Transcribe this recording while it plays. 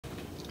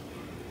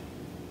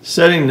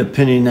Setting the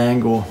pinion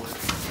angle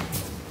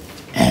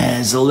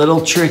is a little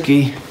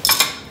tricky,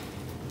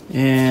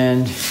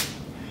 and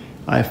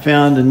I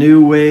found a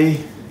new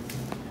way,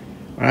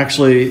 or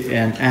actually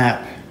an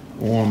app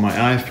on my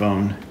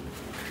iPhone,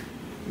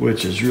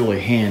 which is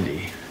really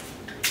handy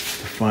to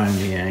find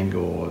the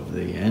angle of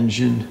the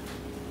engine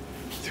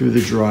through the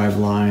drive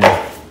line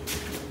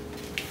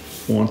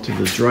onto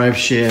the drive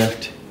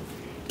shaft,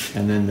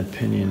 and then the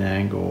pinion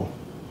angle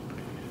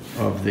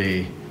of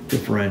the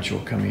differential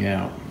coming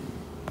out.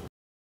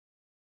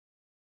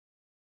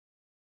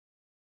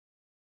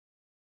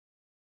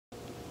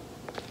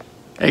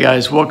 Hey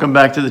guys, welcome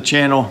back to the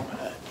channel.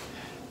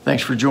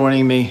 Thanks for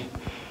joining me.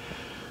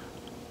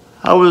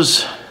 I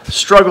was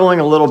struggling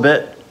a little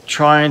bit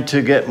trying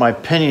to get my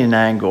pinion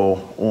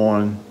angle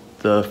on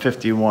the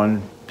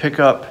 51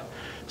 pickup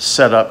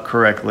set up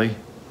correctly.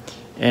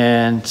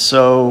 And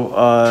so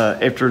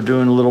after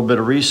doing a little bit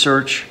of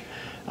research,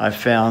 I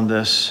found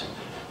this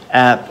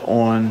app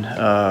on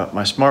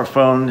my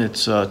smartphone.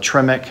 It's a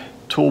Tremec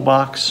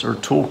Toolbox or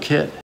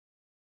Toolkit.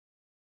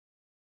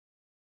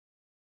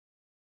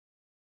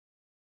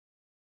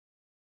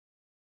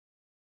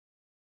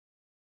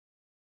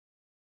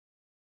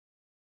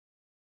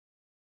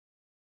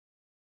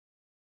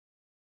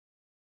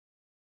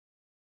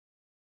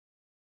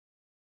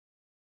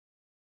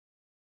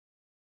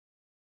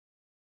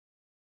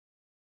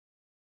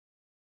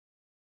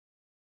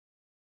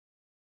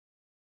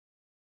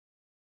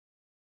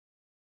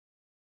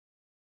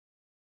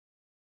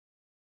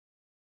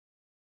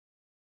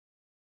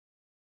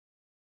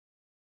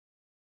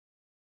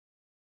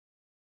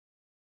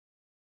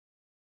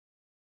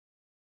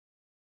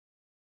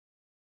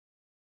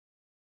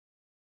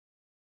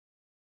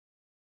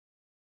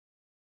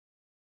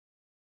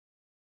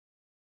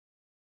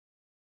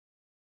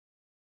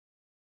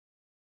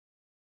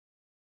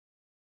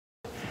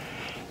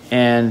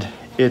 And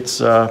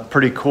it's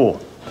pretty cool.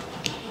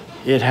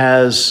 It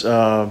has,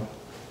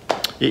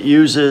 it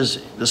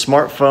uses the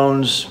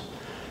smartphone's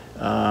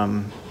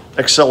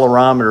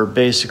accelerometer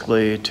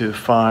basically to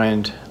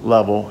find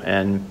level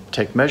and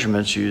take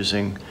measurements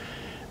using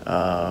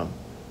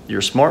your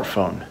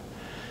smartphone.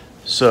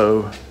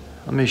 So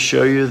let me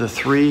show you the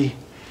 3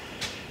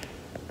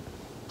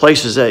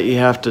 places that you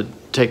have to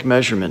take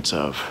measurements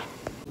of.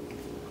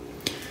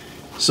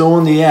 So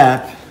on the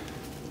app,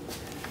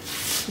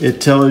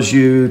 it tells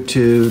you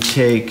to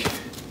take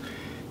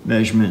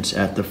measurements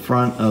at the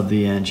front of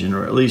the engine,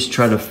 or at least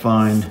try to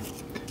find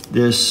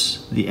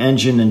the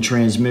engine and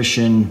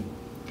transmission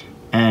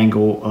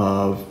angle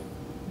of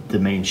the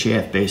main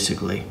shaft,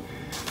 basically.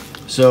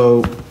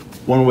 So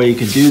one way you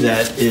can do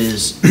that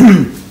is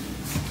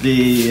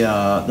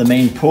the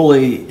main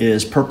pulley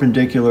is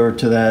perpendicular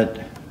to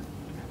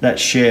that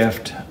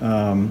shaft,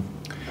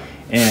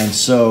 and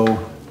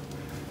so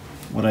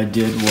what I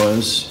did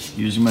was,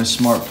 using my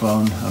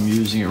smartphone, I'm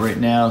using it right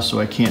now so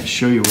I can't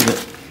show you with it.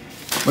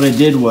 What I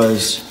did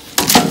was,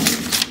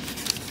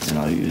 and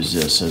I'll use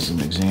this as an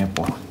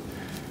example,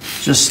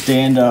 just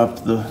stand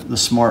up the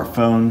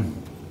smartphone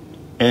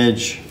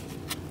edge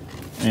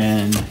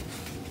and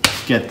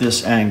get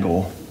this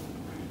angle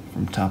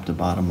from top to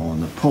bottom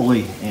on the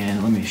pulley.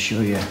 And let me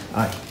show you,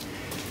 I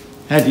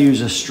had to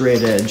use a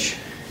straight edge,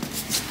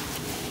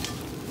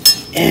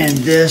 and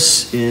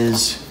this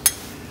is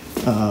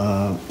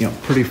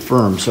pretty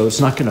firm, so it's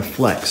not going to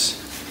flex.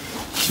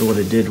 So what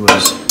I did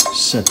was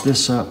set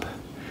this up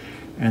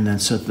and then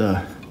set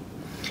the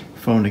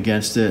phone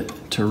against it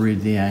to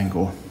read the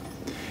angle.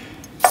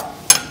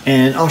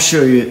 And I'll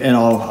show you, and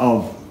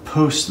I'll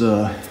post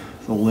the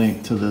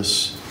link to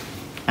this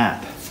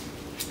app.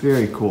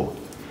 Very cool.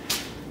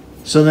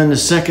 So then the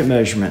second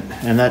measurement,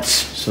 and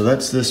that's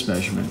this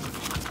measurement.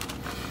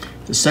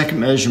 The second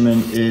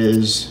measurement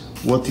is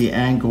what the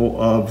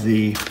angle of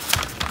the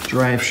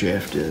drive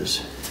shaft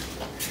is.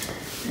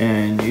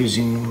 And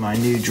using my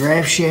new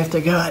drive shaft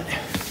I got,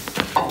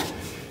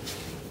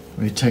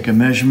 we take a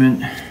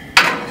measurement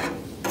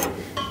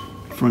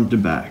front to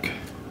back,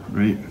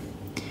 right?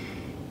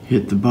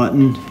 Hit the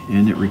button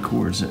and it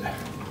records it.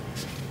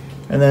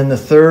 And then the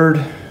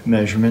third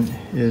measurement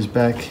is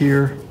back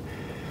here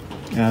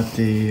at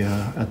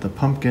the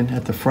pumpkin,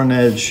 at the front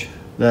edge,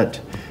 that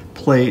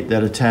plate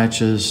that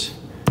attaches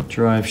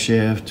drive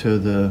shaft to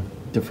the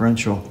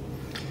differential.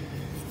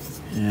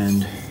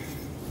 And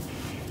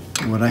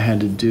what I had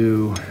to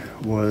do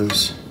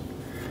was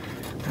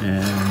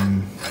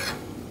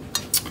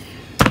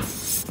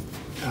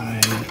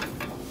I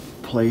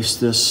placed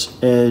this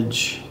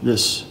edge,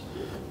 this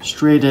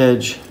straight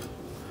edge,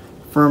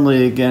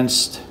 firmly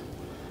against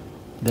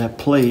that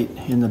plate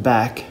in the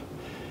back,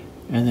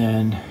 and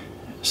then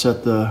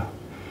set the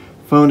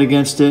phone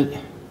against it,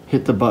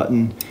 hit the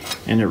button,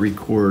 and it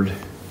record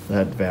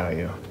that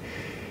value.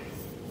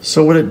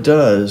 So what it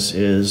does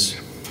is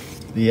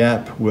the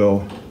app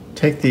will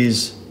take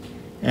these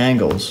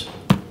angles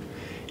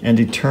and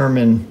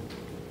determine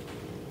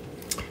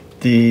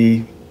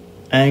the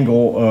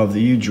angle of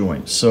the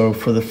U-joint. So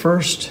for the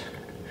first,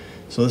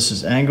 so this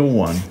is angle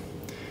 1.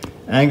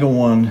 angle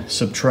 1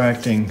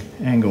 subtracting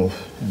angle,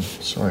 and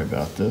sorry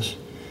about this,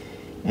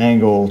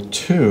 angle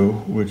 2,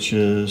 which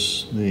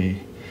is the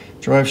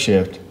drive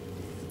shaft.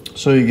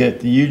 So you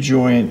get the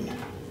U-joint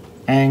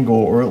angle,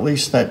 or at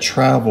least that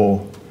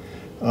travel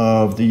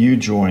of the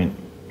U-joint.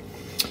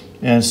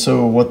 And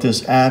so what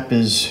this app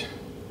is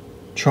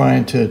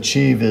trying to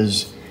achieve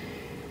is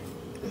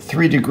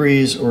 3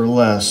 degrees or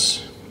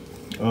less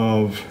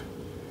of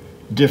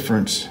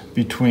difference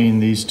between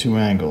these two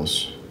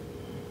angles,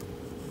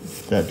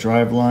 that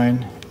drive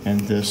line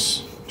and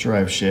this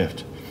drive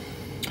shaft.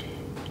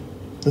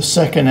 The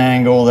second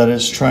angle that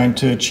it's trying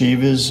to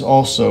achieve is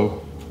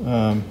also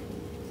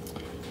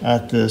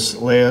at this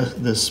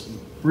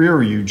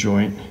rear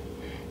U-joint,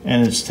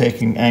 and it's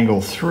taking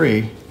angle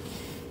 3,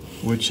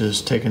 which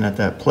is taken at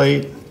that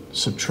plate,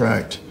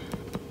 subtract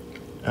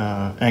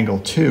angle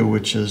 2,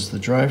 which is the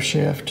drive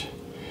shaft,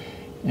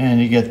 and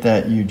you get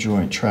that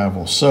U-joint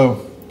travel.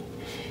 So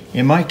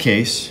in my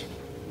case,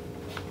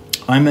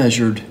 I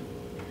measured,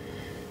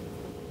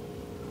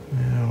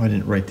 I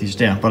didn't write these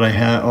down, but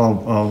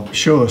I'll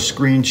show a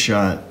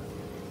screenshot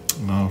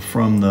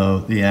from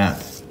the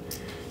app.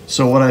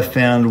 So what I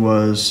found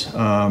was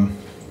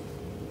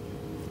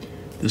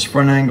this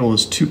front angle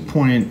is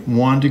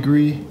 2.1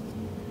 degree,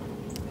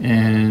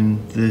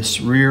 and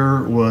this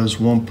rear was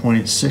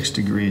 1.6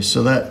 degrees.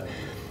 So that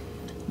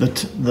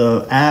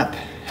the app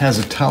has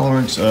a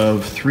tolerance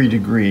of 3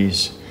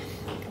 degrees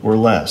or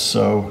less.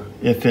 So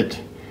if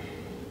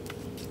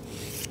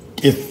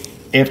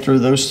after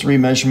those 3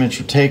 measurements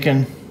are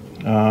taken,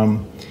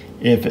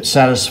 if it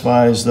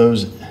satisfies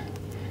those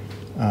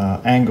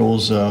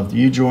angles of the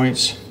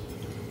U-joints,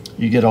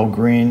 you get all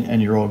green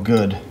and you're all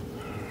good.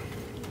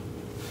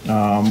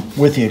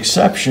 With the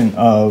exception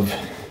of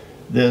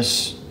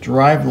this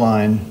drive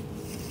line,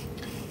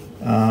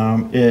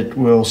 it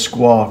will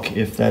squawk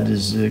if that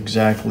is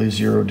exactly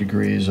 0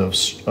 degrees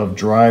of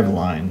drive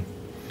line.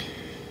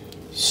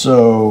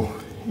 So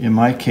in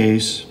my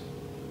case,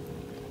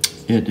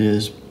 it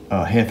is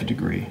half a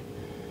degree.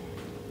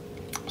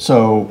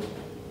 So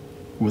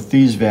with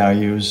these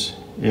values,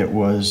 it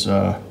was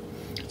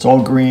it's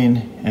all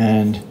green,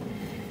 and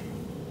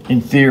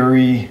in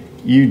theory,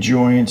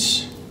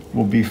 U-joints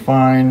will be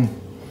fine.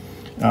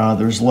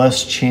 There's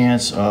less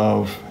chance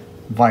of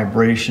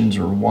vibrations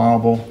or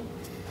wobble,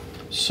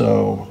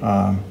 so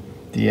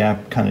the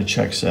app kind of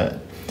checks that.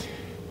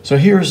 So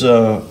here's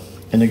an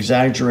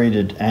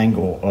exaggerated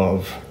angle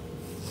of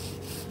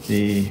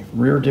the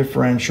rear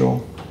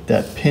differential,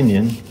 that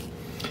pinion,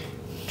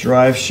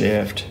 drive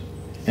shaft,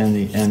 and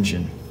the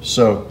engine.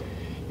 So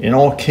in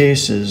all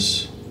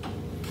cases,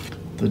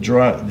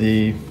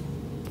 the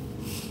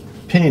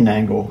pinion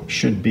angle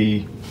should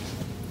be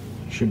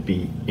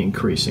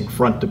increasing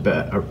front to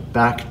back, or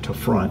back to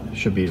front.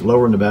 Should be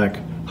lower in the back,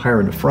 higher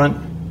in the front.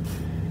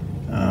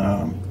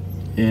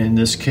 In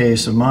this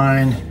case of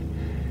mine,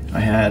 I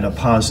had a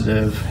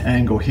positive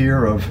angle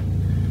here of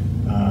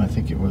I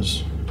think it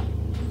was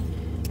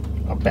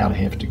about a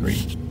half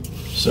degree.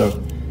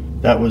 So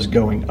that was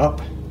going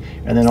up,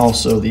 and then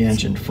also the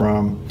engine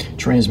from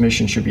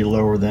transmission should be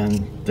lower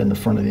than the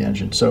front of the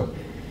engine. So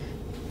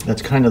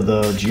that's kind of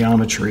the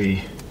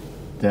geometry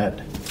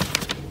that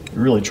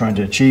we're really trying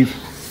to achieve.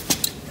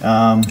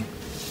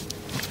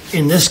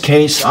 In this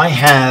case, I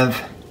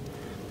have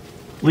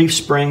leaf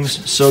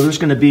springs, so there's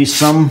going to be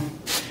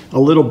a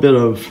little bit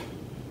of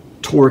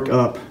torque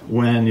up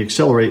when you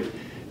accelerate,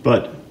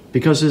 but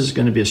because this is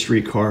going to be a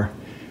street car,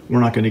 we're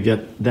not going to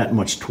get that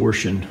much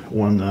torsion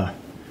on the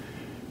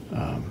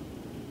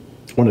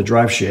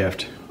drive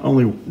shaft.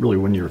 Only really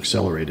when you're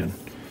accelerating,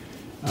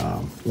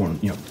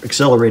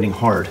 accelerating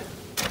hard.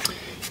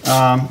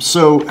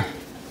 So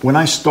when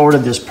I started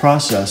this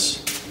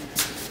process,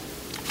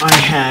 I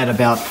had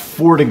about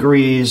 4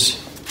 degrees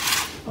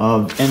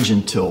of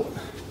engine tilt,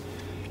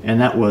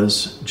 and that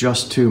was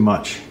just too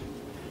much.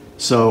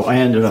 So I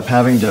ended up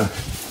having to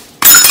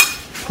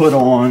put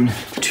on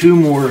 2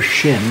 more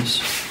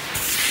shims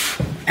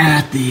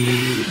at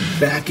the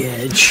back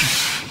edge.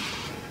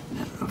 I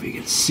don't know if you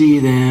can see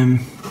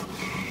them.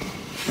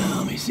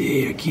 Let me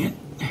see, I can't.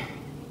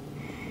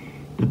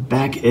 The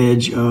back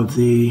edge of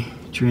the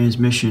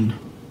transmission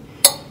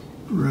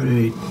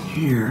right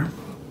here,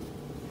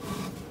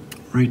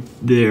 right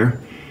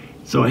there.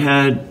 So I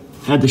had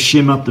to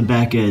shim up the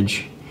back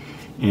edge,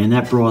 and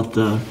that brought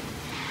that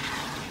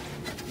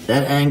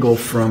angle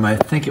from, I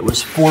think it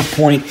was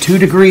 4.2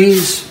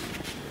 degrees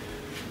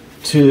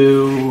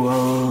to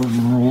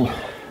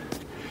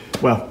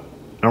well,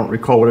 I don't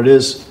recall what it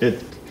is.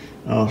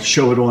 I'll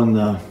show it on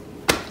the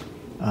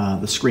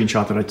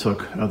screenshot that I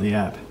took of the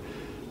app.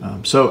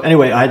 So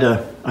anyway,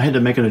 I had to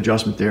make an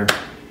adjustment there,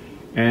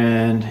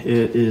 and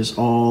it is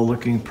all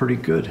looking pretty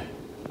good.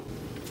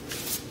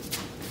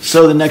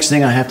 So the next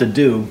thing I have to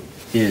do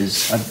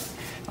is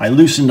I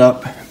loosened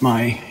up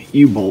my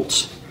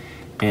U-bolts,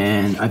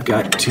 and I've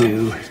got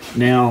to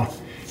now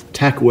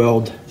tack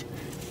weld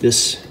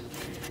this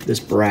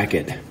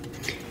bracket,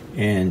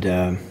 and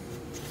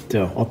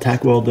so I'll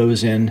tack weld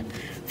those in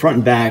front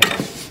and back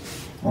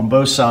on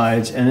both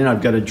sides, and then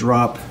I've got to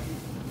drop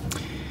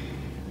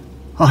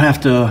I'll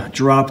have to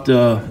drop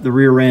the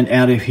rear end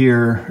out of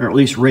here, or at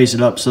least raise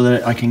it up so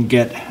that I can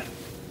get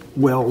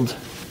weld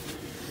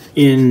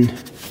in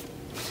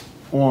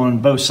on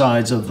both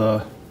sides of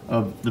the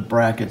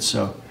bracket,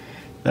 so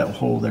that will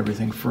hold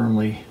everything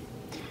firmly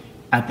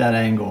at that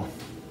angle.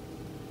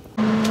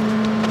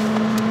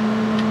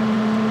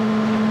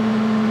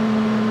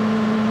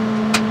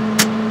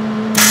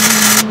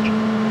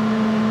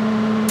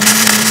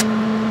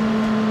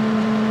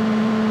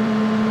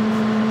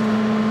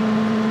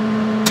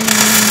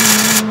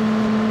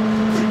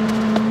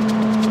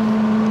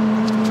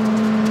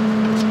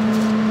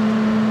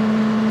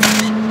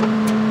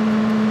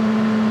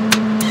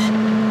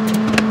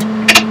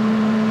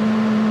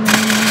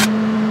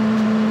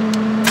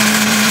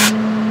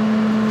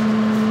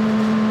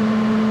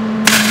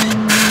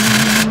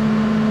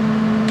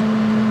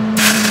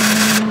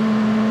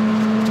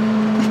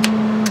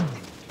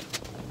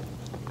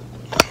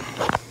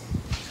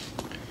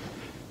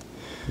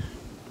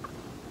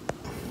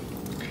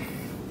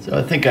 So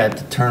I think I have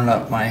to turn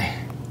up my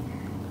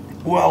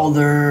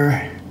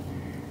welder.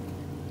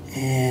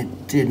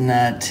 It did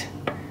not,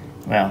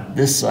 well,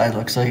 this side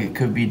looks like it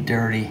could be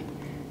dirty.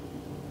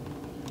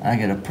 I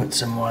gotta put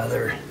some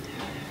other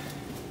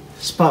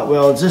spot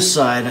welds. This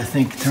side I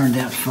think turned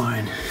out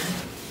fine,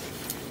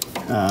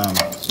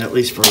 at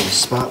least for the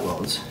spot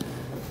welds.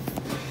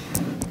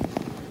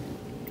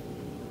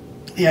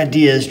 The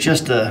idea is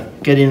just to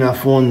get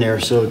enough on there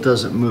so it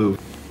doesn't move.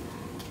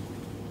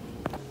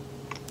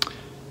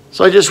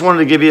 So I just wanted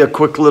to give you a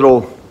quick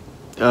little,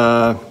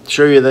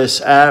 show you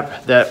this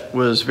app that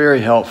was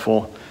very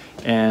helpful,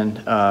 and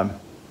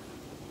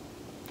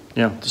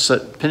you know, to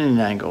set pinion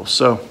angles.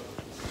 So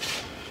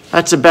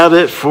that's about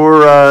it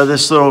for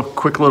this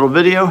quick little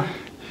video,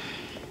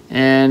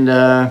 and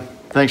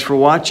thanks for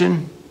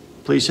watching.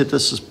 Please hit the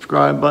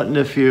subscribe button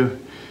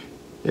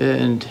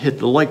and hit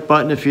the like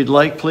button if you'd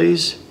like,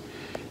 please,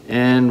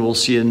 and we'll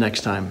see you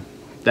next time.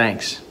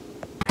 Thanks.